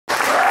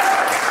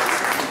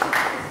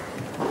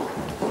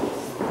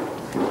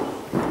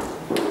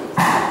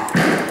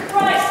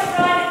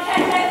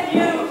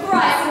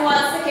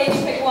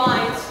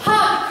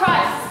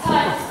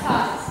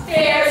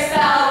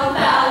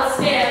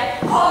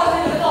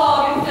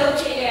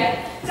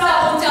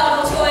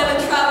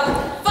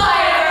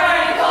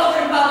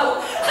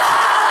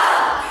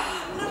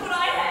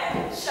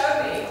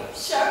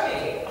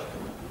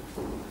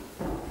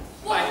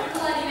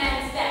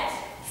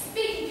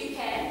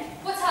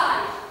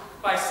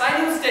by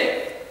Simon's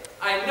day,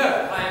 I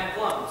know I am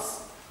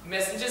Glum's.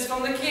 Messengers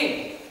from the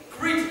king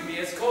greeted me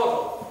as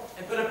Corbin,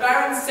 and put a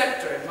barren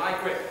sceptre in my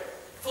grip.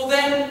 For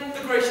then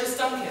the gracious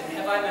Duncan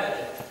have I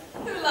murdered.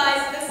 Who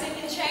lies in the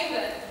second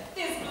chamber?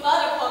 There's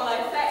blood upon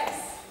thy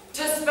face.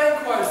 'Tis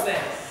Banquo's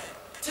then.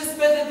 'Tis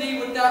better thee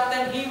without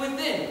than he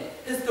within.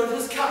 His throat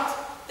is cut,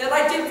 that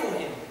I did for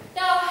him.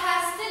 Thou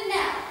hast it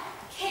now,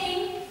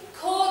 King,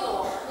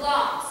 Corridor,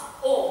 Glum's,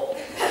 all.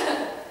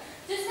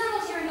 Dost thou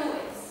not hear a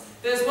noise?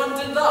 There's one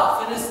did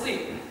laugh in his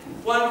sleep.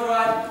 One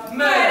cried,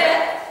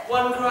 murder!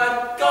 One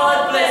cried,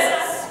 God bless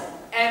us!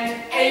 And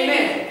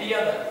amen, the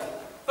other.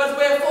 But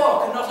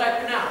wherefore could not I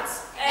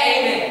pronounce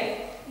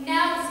amen?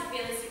 Now does he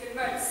feel his secret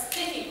rope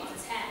sticking on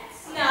his hands?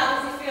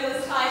 Now does he feel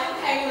his tight and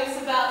hang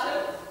loose about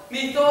him?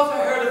 Methought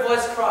I heard a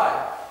voice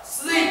cry,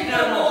 sleep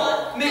no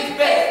more,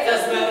 Macbeth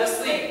does murder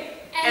sleep,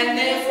 and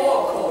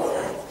therefore,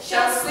 Corbin,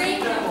 shall sleep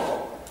no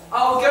more.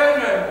 I'll go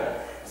no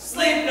more,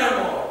 sleep no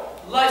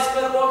more, life's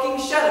but a walking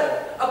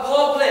shadow, a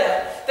poor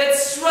player that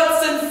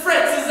struts and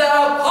frets as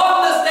thou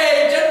upon the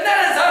stage, and that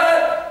is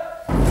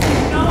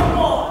her! No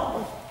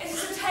more. It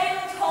is a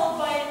tale told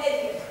by an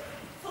idiot,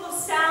 full of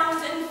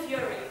sound and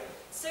fury,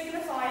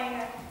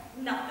 signifying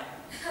nothing.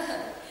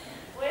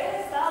 Where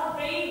hast thou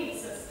been,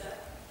 sister?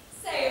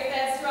 Say if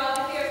thou'dst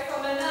rather hear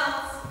from a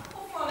mouse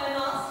or from a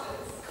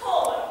master's.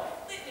 Corbin,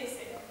 let me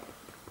see.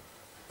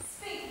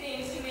 Speak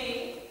then to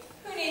me,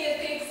 who neither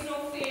begs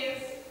nor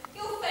fears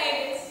your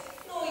favours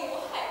nor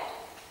your hate.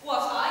 What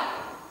are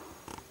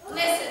you?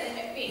 Lesser than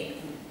Macbeth,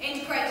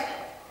 and greater.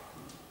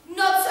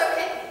 Not so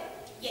heavy,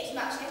 yet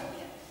much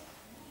heavier.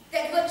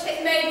 That which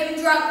hath made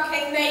them drunk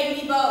hath made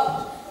me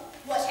bold.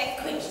 What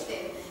hath quenched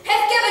them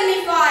hath given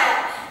me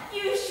fire.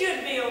 You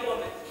should be a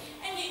woman,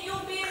 and yet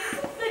you'll be able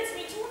to convince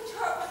me to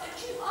interpret that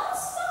you are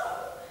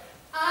so.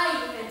 Are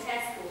ye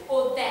fantastical,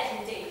 or that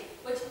indeed,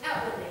 which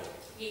outwardly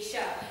ye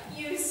show?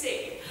 You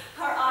see,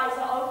 her eyes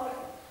are open,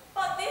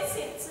 but their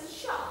senses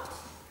shut.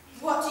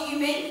 What do you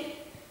mean?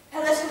 A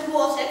little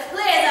water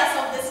clears us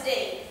of this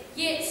deed.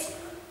 Yet,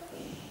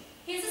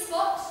 here's a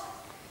spot.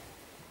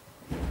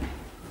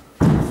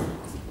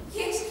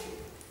 Yet,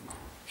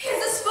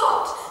 here's a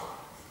spot.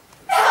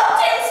 Out,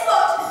 dim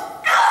spot!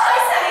 Out, I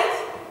say!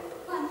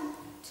 1,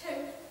 2.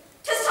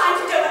 'Tis time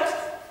to do it.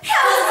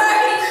 Hell is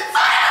burning!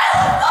 Fire!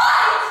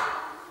 Fire!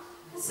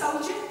 A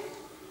soldier?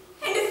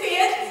 And a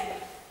feared?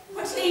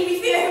 What need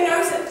we fear who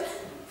knows it?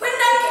 When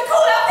none can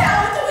call our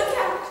power to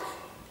account.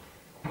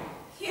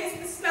 Here's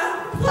the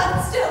smell of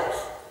blood still.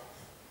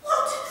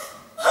 What?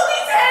 Will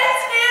these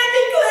hands near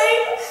me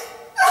clean?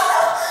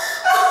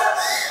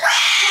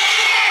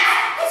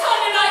 It's on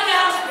the night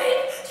now to bed.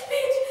 To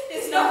bed.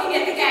 There's knocking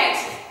at the gate.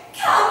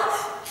 Come,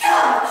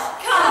 come,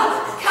 come,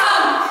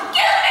 come.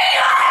 Give me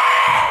your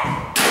hand!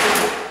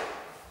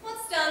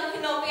 What's done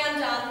cannot be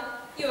undone.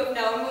 You have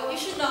known what you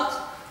should not.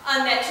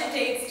 Unnatural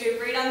deeds do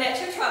breed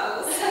unnatural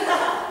troubles.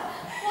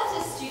 What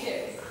is't you do?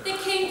 The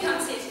king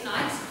comes here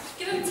tonight.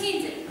 Give him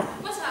tendon.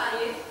 What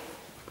are you?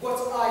 What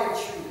I am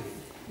truly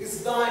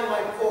is thine,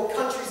 my poor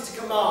countries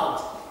to command.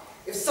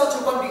 If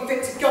such a one be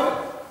fit to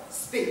govern,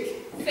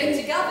 speak. Fit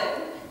to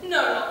govern?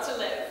 No, not to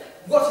live.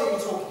 What are you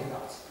talking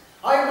about?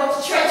 I am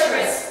not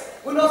Treacherous.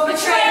 Will not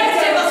betray Betraying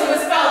the devil to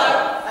his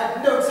fellow.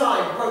 At no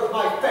time broke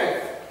my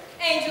faith.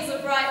 Angels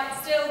are bright,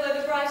 still though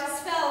the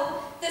brightest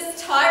fell.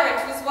 This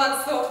tyrant was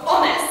once thought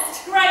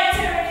honest. Great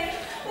tyranny,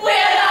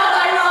 Where thou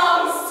thy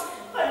wrongs?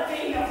 but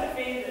be not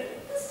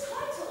offended. This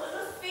title is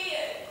a fear.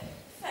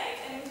 Fate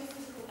and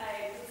physical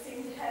aid would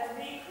seem to have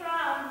thee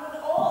crowned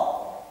with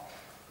all.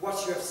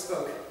 What you have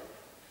spoken,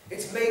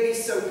 it may be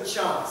so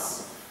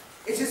perchance.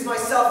 It is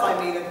myself I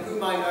mean, and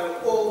whom I know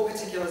all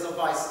particulars of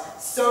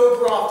vice, so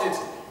grafted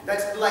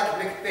that black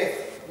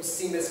Macbeth will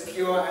seem as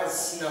pure as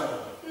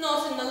snow.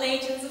 Not in the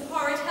legions of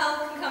horrid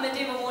hell can come a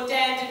devil more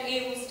damned in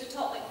evils to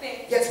top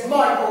Macbeth. Yet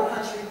my poor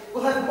country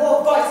will have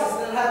more vices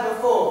than it had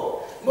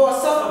before, more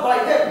suffer by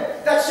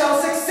them that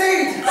shall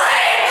succeed.